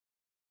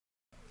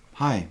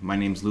Hi, my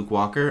name's Luke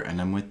Walker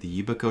and I'm with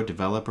the YubiKeys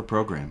Developer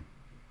Program.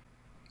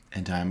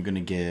 And I'm going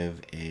to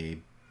give a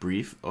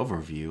brief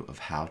overview of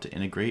how to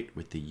integrate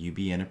with the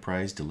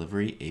YubiEnterprise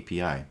Delivery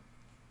API.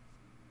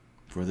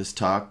 For this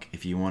talk,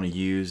 if you want to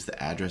use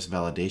the Address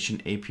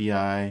Validation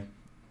API,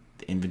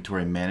 the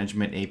Inventory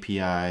Management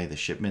API, the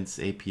Shipments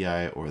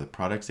API, or the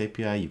Products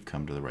API, you've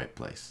come to the right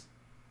place.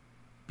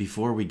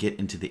 Before we get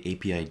into the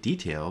API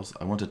details,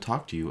 I want to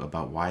talk to you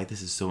about why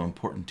this is so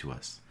important to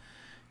us.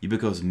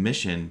 YubiKeys'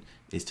 mission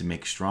is to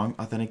make strong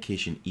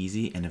authentication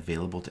easy and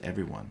available to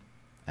everyone.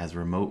 As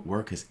remote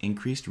work has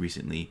increased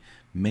recently,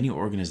 many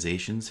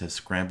organizations have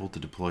scrambled to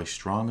deploy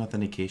strong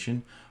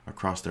authentication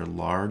across their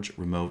large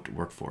remote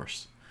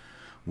workforce.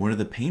 One of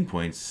the pain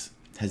points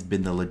has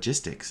been the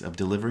logistics of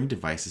delivering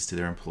devices to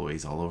their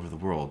employees all over the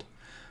world.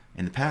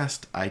 In the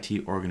past,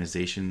 IT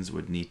organizations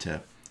would need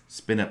to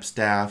spin up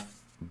staff,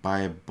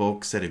 buy a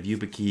bulk set of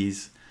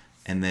YubiKeys,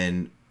 and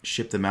then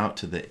ship them out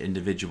to the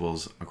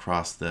individuals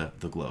across the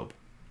globe.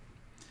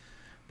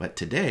 But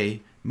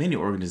today, many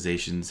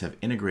organizations have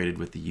integrated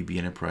with the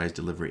YubiEnterprise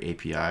Delivery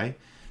API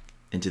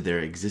into their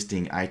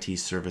existing IT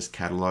service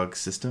catalog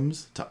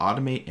systems to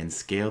automate and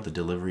scale the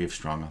delivery of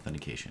strong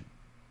authentication.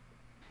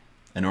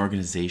 An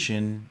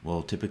organization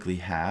will typically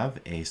have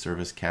a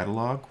service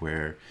catalog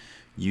where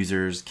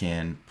users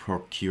can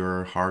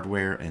procure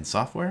hardware and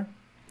software,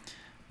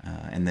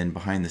 and then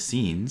behind the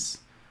scenes,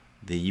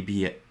 the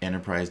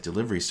YubiEnterprise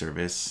Delivery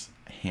Service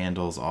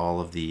handles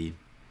all of the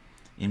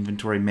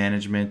inventory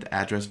management,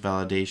 address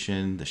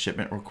validation, the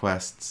shipment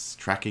requests,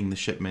 tracking the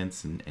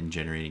shipments, and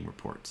generating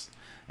reports,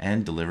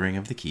 and delivering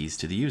of the keys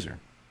to the user.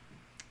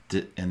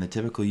 In the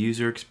typical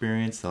user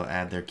experience, they'll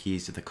add their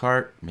keys to the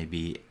cart,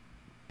 maybe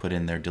put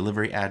in their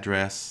delivery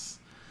address,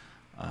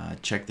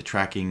 check the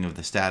tracking of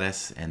the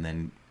status, and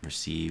then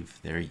receive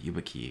their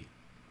YubiKey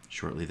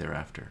shortly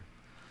thereafter.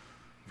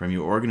 From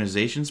your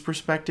organization's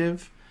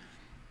perspective,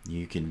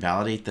 you can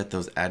validate that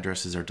those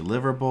addresses are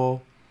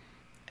deliverable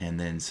and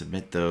then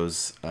submit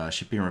those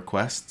shipping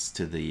requests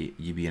to the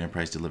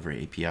YubiEnterprise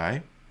Delivery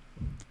API.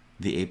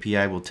 The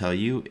API will tell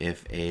you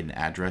if an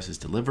address is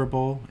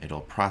deliverable.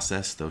 It'll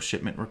process those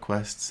shipment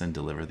requests and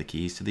deliver the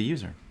keys to the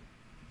user.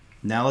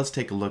 Now let's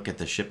take a look at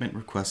the shipment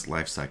request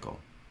lifecycle.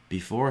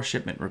 Before a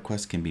shipment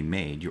request can be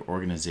made, your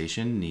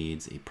organization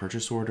needs a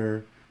purchase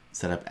order,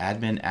 set up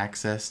admin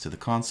access to the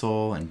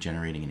console, and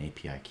generating an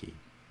API key.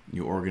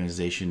 Your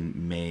organization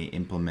may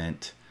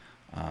implement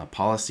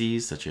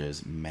policies such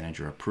as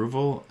manager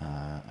approval,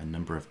 a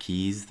number of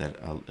keys that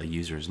a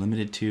user is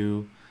limited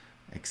to,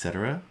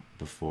 etc.,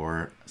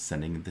 before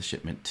sending the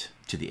shipment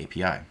to the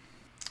API.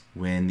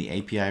 When the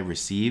API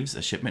receives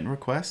a shipment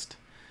request,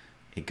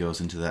 it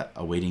goes into the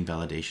awaiting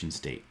validation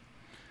state.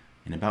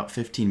 In about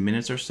 15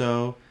 minutes or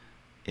so,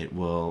 it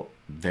will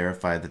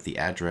verify that the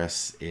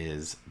address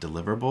is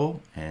deliverable,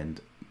 and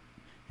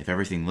if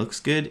everything looks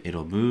good,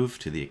 it'll move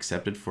to the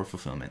accepted for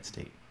fulfillment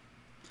state.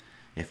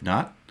 If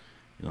not,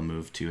 it'll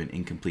move to an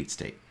incomplete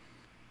state.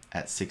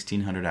 At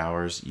 1600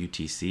 hours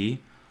UTC,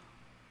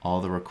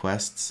 all the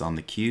requests on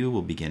the queue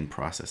will begin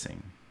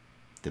processing.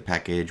 The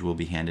package will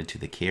be handed to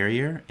the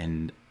carrier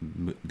and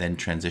then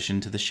transition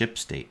to the ship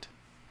state.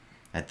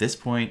 At this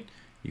point,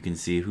 you can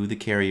see who the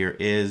carrier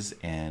is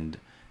and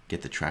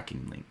get the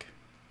tracking link.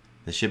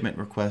 The shipment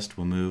request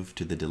will move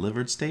to the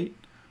delivered state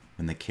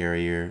when the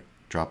carrier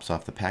drops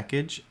off the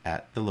package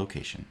at the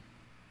location.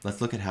 Let's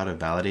look at how to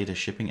validate a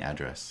shipping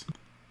address.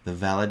 The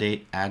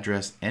validate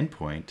address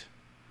endpoint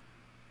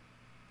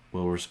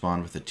will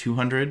respond with a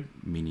 200,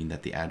 meaning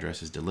that the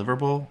address is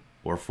deliverable,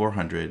 or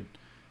 400,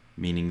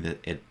 meaning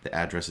that the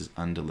address is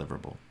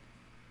undeliverable.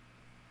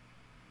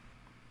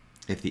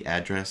 If the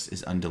address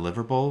is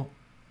undeliverable,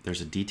 there's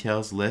a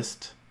details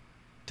list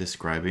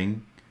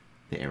describing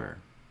the error.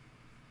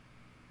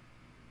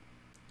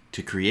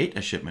 To create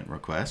a shipment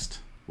request,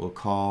 we'll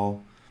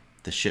call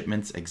the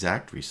shipment's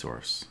exact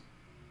resource.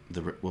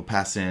 We'll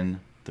pass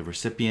in the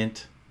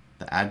recipient,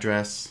 the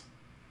address,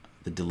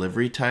 the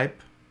delivery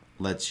type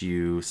lets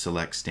you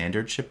select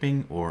standard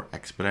shipping or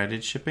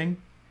expedited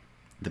shipping.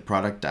 The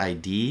product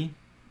ID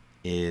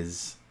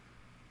is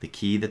the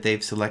key that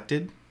they've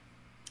selected.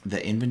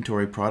 The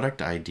inventory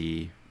product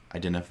ID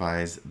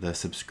identifies the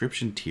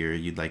subscription tier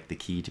you'd like the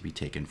key to be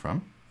taken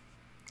from.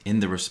 In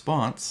the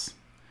response,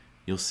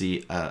 you'll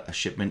see a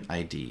shipment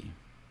ID.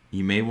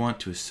 You may want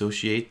to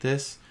associate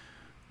this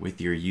with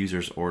your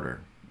user's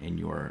order in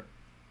your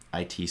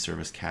IT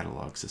service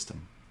catalog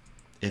system.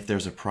 If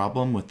there's a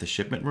problem with the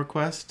shipment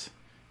request,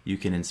 you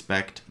can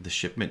inspect the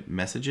shipment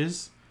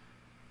messages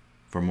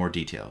for more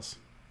details.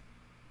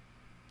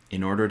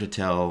 In order to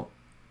tell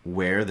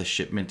where the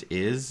shipment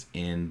is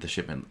in the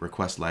shipment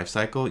request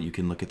lifecycle, you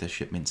can look at the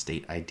shipment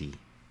state ID.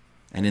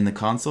 And in the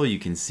console, you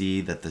can see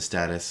that the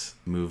status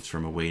moves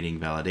from awaiting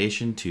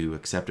validation to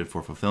accepted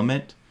for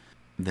fulfillment,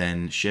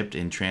 then shipped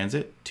in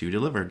transit to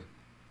delivered.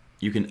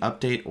 You can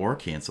update or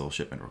cancel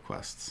shipment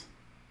requests.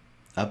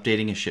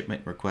 Updating a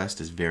shipment request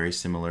is very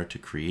similar to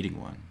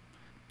creating one.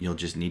 You'll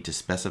just need to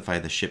specify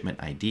the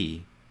shipment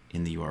ID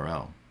in the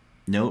URL.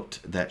 Note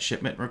that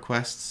shipment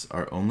requests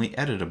are only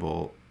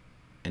editable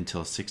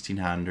until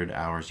 1600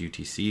 hours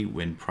UTC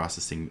when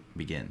processing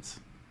begins.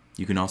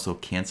 You can also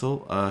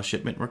cancel a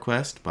shipment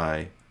request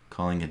by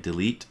calling a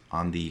delete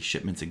on the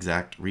shipment's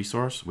exact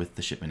resource with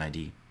the shipment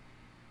ID.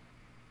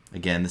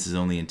 Again, this is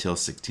only until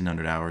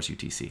 1600 hours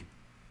UTC.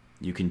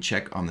 You can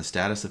check on the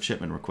status of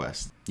shipment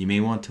requests. You may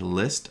want to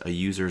list a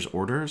user's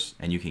orders,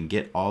 and you can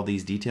get all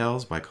these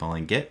details by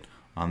calling get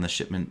on the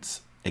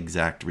shipment's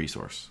exact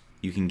resource.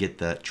 You can get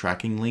the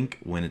tracking link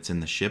when it's in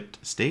the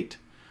shipped state.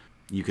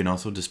 You can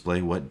also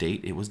display what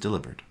date it was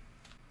delivered.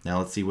 Now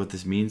let's see what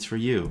this means for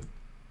you.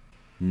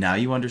 Now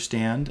you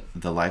understand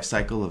the life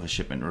cycle of a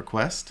shipment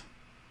request.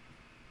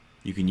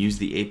 You can use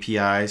the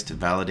APIs to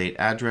validate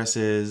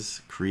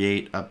addresses,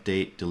 create,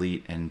 update,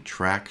 delete, and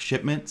track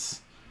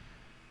shipments,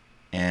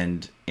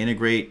 and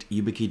integrate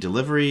YubiKey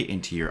delivery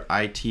into your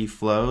IT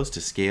flows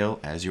to scale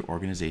as your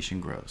organization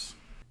grows.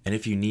 And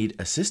if you need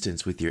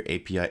assistance with your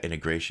API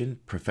integration,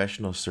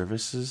 Professional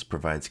Services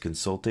provides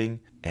consulting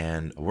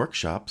and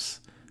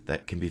workshops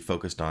that can be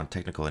focused on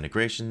technical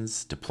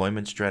integrations,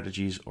 deployment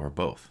strategies, or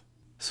both.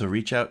 So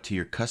reach out to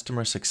your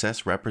customer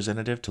success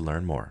representative to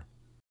learn more.